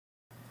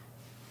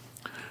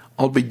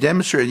I'll be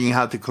demonstrating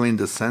how to clean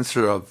the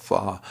sensor of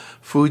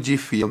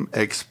Fujifilm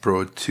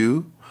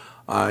X-Pro2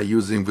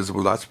 using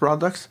VisibleDust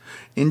products.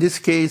 In this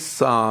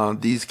case,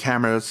 these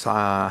cameras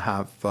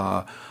have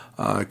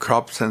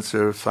crop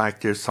sensor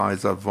factor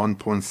size of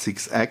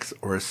 1.6x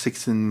or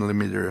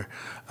 16mm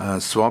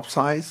swab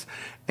size,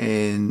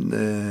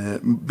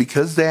 and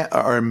because they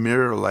are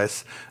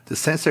mirrorless, the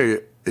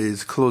sensor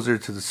is closer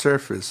to the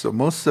surface. So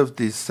most of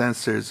these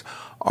sensors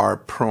are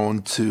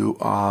prone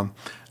to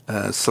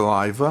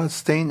saliva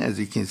stain. As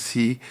you can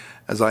see,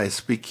 as I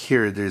speak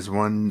here, there's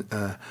one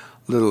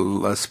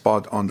little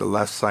spot on the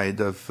left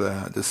side of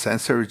the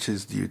sensor, which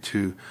is due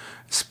to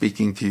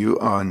speaking to you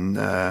on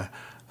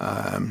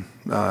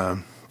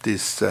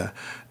this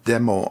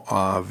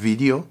demo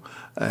video.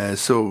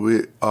 So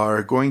we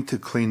are going to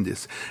clean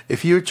this.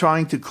 If you're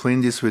trying to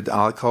clean this with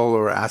alcohol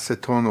or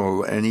acetone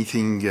or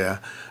anything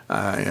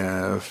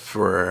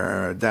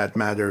for that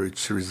matter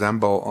which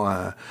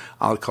resemble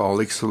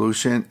alcoholic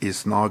solution,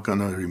 it's not going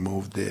to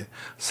remove the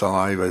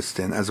saliva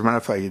stain. As a matter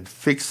of fact, it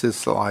fixes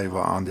saliva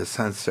on the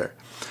sensor.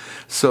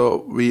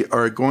 So we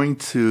are going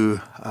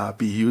to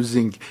be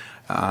using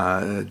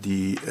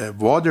the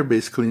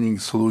water-based cleaning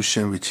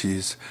solution, which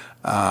is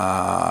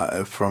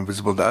from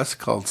VisibleDust,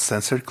 called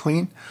Sensor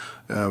Clean,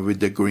 with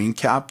the green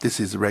cap. This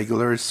is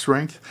regular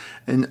strength,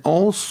 and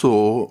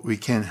also we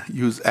can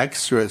use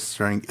extra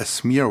strength, a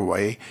smear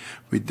way,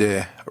 with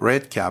the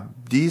red cap.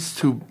 These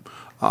two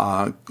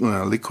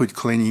liquid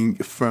cleaning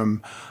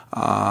from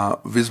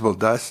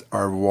VisibleDust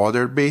are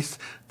water-based,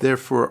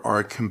 therefore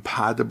are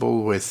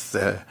compatible with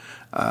the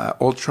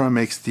Ultra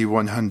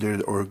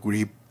MXD-100 or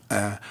Green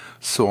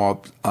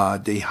Vswab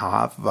they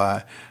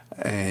have,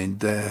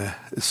 and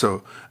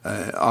so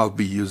I'll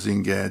be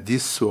using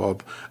this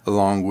swab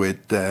along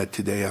with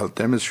today I'll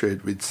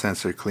demonstrate with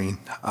Sensor Clean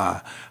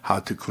how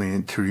to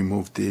clean to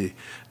remove the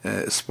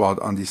spot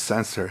on the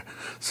sensor.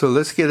 So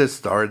let's get it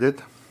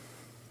started.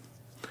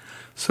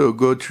 So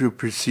go through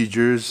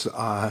procedures.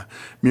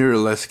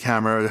 Mirrorless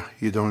camera,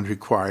 you don't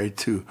require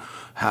to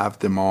have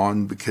them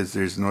on because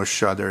there's no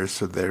shutter,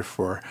 so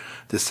therefore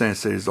the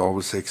sensor is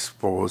always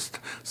exposed.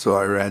 So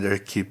I rather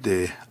keep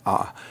the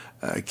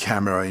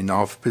camera in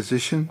off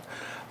position.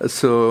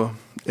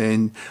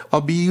 And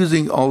I'll be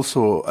using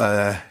also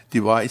a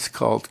device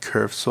called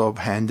curve swab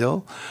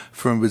handle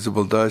from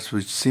VisibleDust,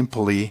 which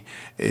simply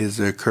is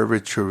a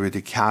curvature with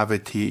a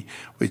cavity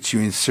which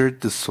you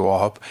insert the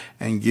swab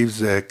and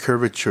gives a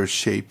curvature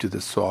shape to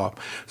the swab.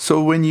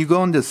 So when you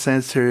go on the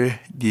sensor,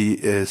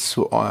 the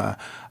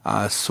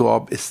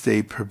swab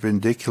stay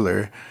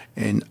perpendicular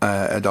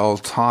at all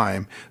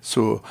time.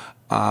 So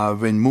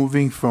when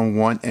moving from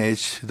one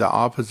edge to the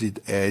opposite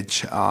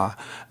edge,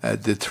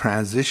 the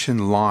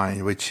transition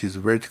line, which is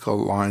vertical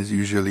lines,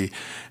 usually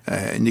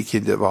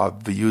indicative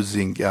of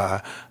using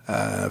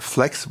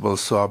flexible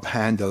swab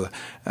handle,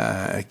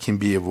 can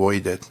be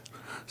avoided.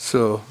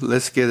 So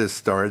let's get it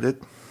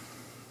started.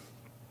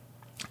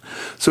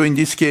 So in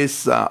this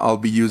case, I'll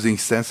be using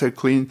Sensor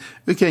Clean.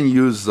 You can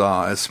use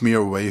a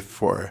smear wave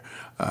for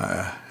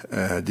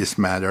this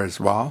matter as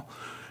well.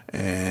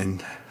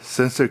 And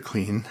Sensor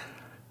Clean,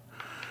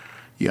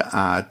 you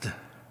add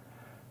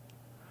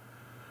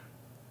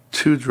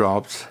 2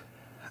 drops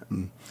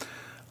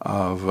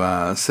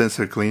of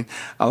Sensor Clean.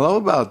 Allow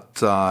about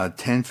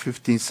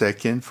 10-15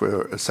 seconds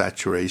for a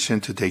saturation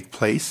to take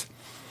place.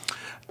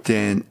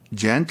 Then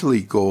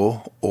gently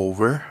go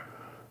over.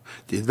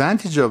 The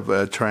advantage of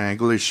a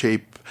triangular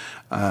shape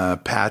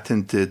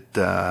patented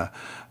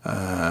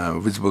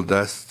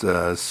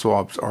VisibleDust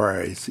swabs are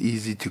it's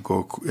easy to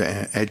go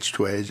edge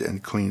to edge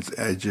and cleans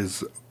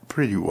edges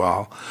pretty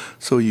well.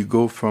 So you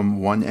go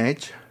from one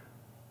edge,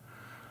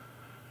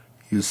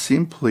 you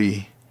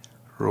simply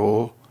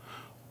roll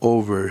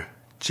over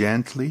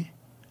gently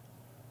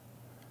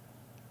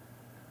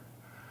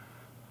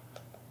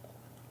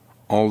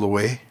all the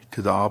way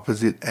to the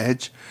opposite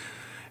edge,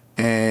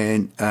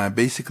 and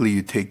basically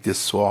you take this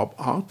swab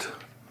out.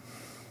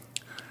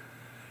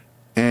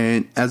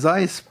 And as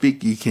I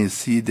speak, you can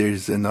see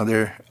there's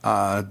another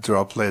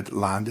droplet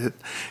landed.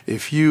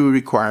 If you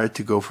require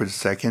to go for the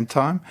second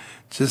time,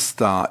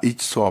 just each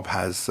swab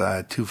has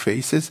 2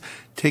 faces.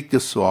 Take the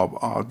swab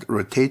out,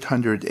 rotate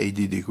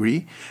 180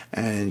 degrees,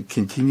 and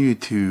continue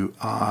to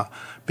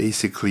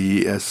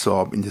basically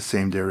swab in the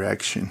same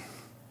direction.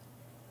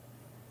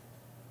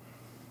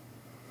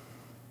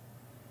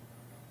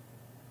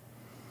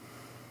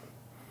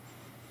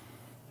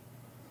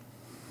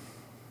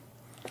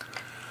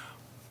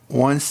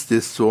 Once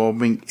this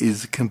swabbing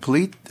is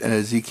complete,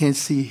 as you can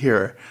see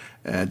here,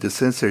 the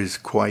sensor is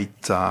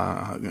quite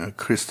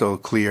crystal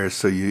clear,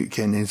 so you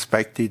can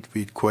inspect it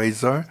with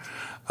Quasar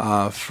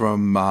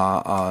from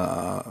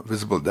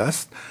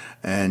VisibleDust.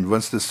 And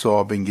once the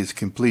swabbing is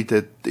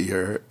completed,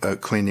 your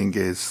cleaning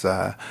is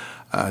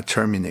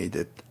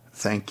terminated.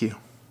 Thank you.